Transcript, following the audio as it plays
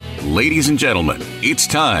Ladies and gentlemen, it's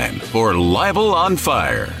time for Libel on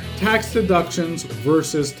Fire. Tax deductions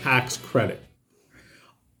versus tax credit.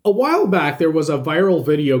 A while back, there was a viral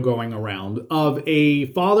video going around of a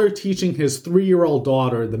father teaching his 3-year-old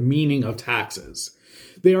daughter the meaning of taxes.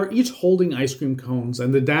 They are each holding ice cream cones,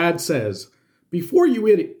 and the dad says, "Before you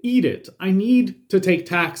eat it, I need to take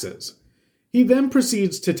taxes." He then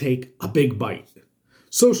proceeds to take a big bite.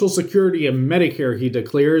 Social Security and Medicare, he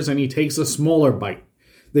declares, and he takes a smaller bite.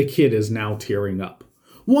 The kid is now tearing up.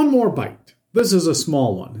 One more bite. This is a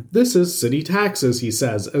small one. This is city taxes, he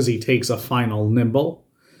says, as he takes a final nibble.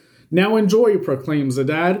 "Now enjoy," proclaims the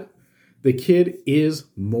dad. The kid is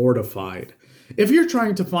mortified. If you're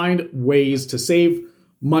trying to find ways to save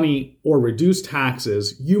money or reduce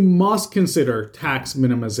taxes, you must consider tax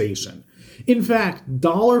minimization. In fact,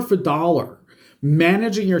 dollar for dollar,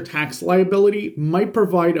 managing your tax liability might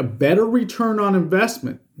provide a better return on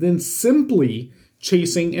investment than simply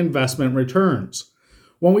chasing investment returns.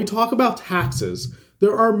 When we talk about taxes,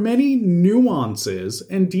 there are many nuances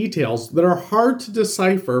and details that are hard to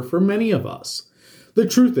decipher for many of us. The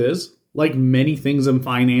truth is, like many things in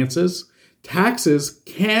finances, taxes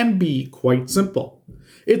can be quite simple.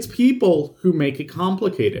 It's people who make it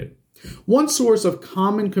complicated. One source of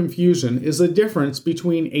common confusion is the difference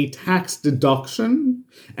between a tax deduction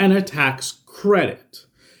and a tax credit.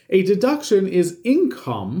 A deduction is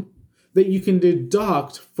income that you can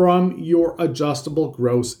deduct from your adjustable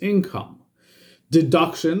gross income.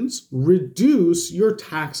 Deductions reduce your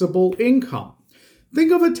taxable income.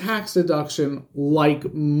 Think of a tax deduction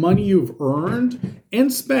like money you've earned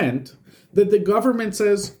and spent that the government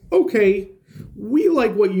says, "Okay, we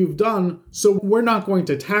like what you've done, so we're not going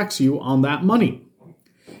to tax you on that money."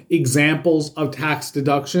 Examples of tax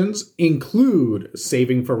deductions include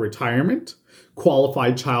saving for retirement,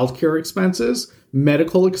 qualified childcare expenses,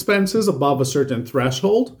 medical expenses above a certain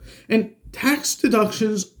threshold, and tax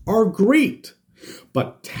deductions are great.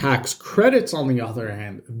 But tax credits, on the other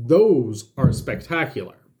hand, those are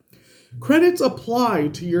spectacular. Credits apply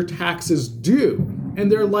to your taxes due,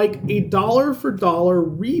 and they're like a dollar for dollar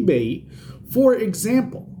rebate. For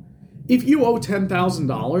example, if you owe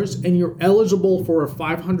 $10,000 and you're eligible for a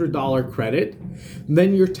 $500 credit,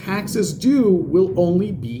 then your taxes due will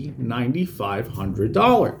only be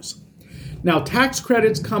 $9,500. Now, tax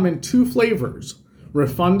credits come in two flavors,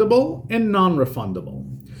 refundable and non-refundable.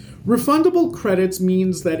 Refundable credits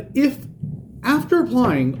means that if, after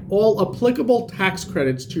applying all applicable tax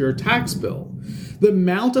credits to your tax bill, the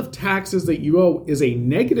amount of taxes that you owe is a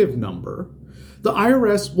negative number, the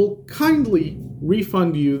IRS will kindly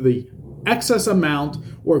refund you the excess amount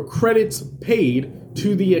or credits paid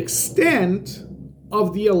to the extent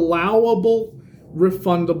of the allowable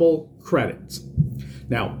refundable credits.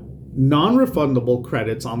 Now, non-refundable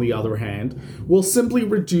credits, on the other hand, will simply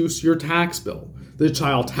reduce your tax bill. The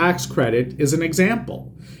child tax credit is an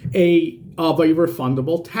example of a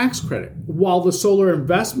refundable tax credit, while the solar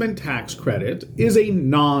investment tax credit is a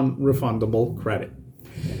non-refundable credit.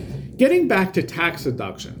 Getting back to tax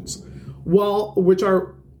deductions, which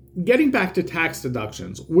are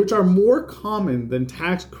more common than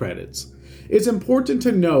tax credits, it's important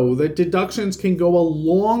to know that deductions can go a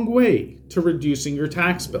long way to reducing your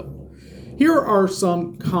tax bill. Here are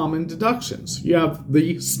some common deductions. You have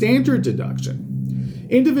the standard deduction.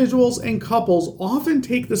 Individuals and couples often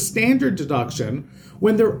take the standard deduction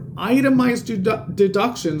when their itemized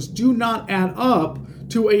deductions do not add up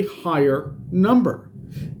to a higher number.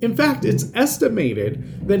 In fact, it's estimated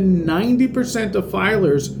that 90% of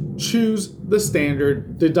filers choose the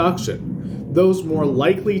standard deduction. Those more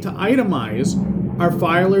likely to itemize are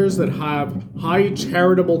filers that have high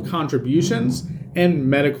charitable contributions and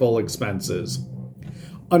medical expenses.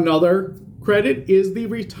 Another credit is the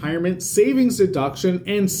retirement savings deduction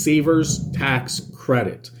and savers tax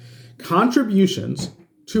credit. Contributions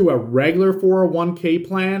to a regular 401k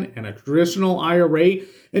plan and a traditional IRA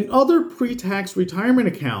and other pre-tax retirement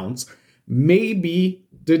accounts may be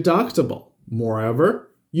deductible. Moreover,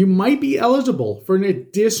 you might be eligible for an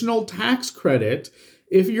additional tax credit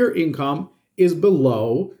if your income is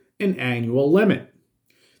below an annual limit.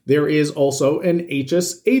 There is also an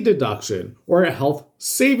HSA deduction or a health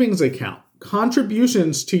savings account.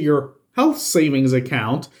 Contributions to your health savings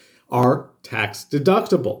account are tax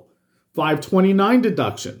deductible. 529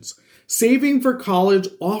 deductions. Saving for college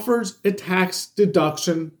offers a tax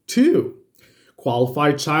deduction too.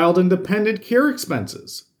 Qualified child and dependent care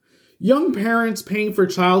expenses. Young parents paying for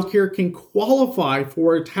childcare can qualify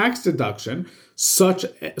for a tax deduction, such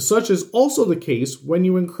is also the case when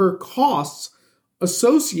you incur costs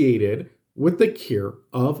associated with the care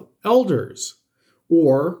of elders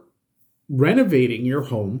or renovating your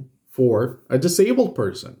home for a disabled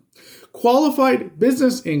person. Qualified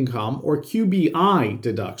business income, or QBI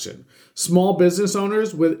deduction. Small business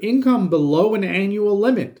owners with income below an annual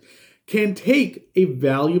limit can take a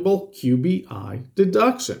valuable QBI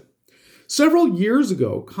deduction. Several years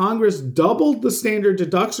ago, Congress doubled the standard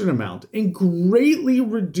deduction amount and greatly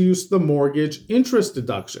reduced the mortgage interest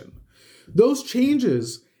deduction. Those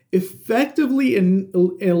changes effectively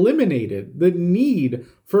eliminated the need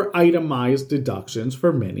for itemized deductions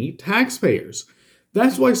for many taxpayers.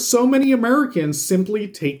 That's why so many Americans simply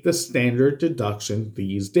take the standard deduction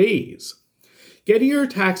these days. Getting your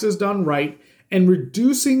taxes done right and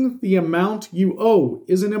reducing the amount you owe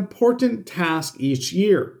is an important task each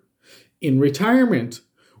year. In retirement,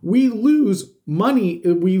 we lose many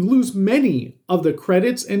of the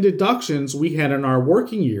credits and deductions we had in our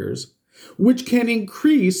working years, which can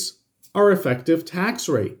increase our effective tax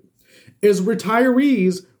rate. As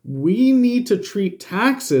retirees, we need to treat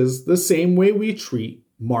taxes the same way we treat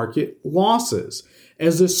market losses,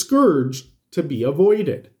 as a scourge to be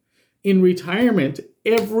avoided. In retirement,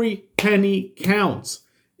 every penny counts,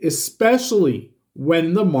 especially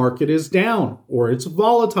when the market is down or it's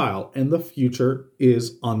volatile and the future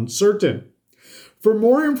is uncertain. For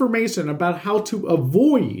more information about how to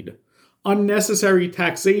avoid unnecessary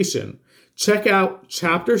taxation, check out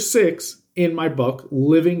Chapter 6 in my book,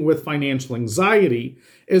 Living with Financial Anxiety,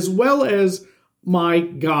 as well as my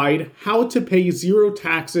guide, How to Pay Zero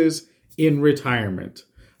Taxes in Retirement.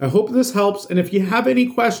 I hope this helps, and if you have any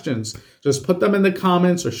questions, just put them in the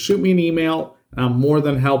comments or shoot me an email, and I'm more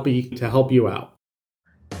than happy to help you out.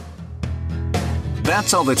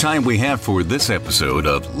 That's all the time we have for this episode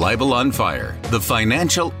of Libel on Fire, the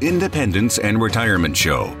financial independence and retirement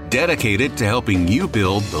show dedicated to helping you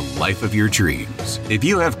build the life of your dreams. If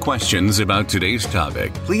you have questions about today's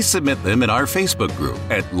topic, please submit them in our Facebook group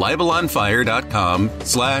at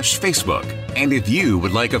libelonfire.com/Facebook. And if you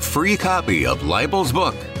would like a free copy of Libel's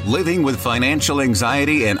book, Living with Financial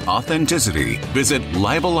Anxiety and Authenticity, visit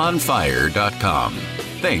libelonfire.com.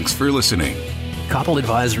 Thanks for listening. Koppel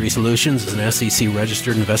Advisory Solutions is an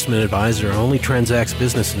SEC-registered investment advisor and only transacts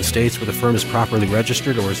business in states where the firm is properly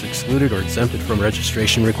registered or is excluded or exempted from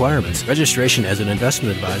registration requirements. Registration as an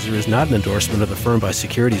investment advisor is not an endorsement of the firm by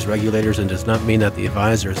securities regulators and does not mean that the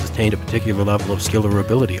advisor has attained a particular level of skill or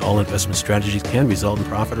ability. All investment strategies can result in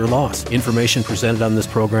profit or loss. Information presented on this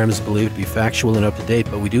program is believed to be factual and up to date,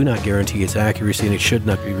 but we do not guarantee its accuracy, and it should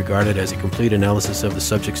not be regarded as a complete analysis of the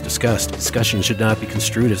subjects discussed. Discussion should not be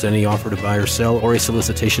construed as any offer to buy or sell or a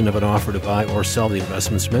solicitation of an offer to buy or sell the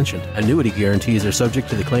investments mentioned. Annuity guarantees are subject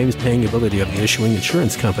to the claims-paying ability of the issuing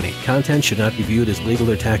insurance company. Content should not be viewed as legal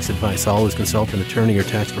or tax advice. Always consult an attorney or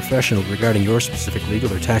tax professional regarding your specific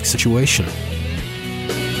legal or tax situation.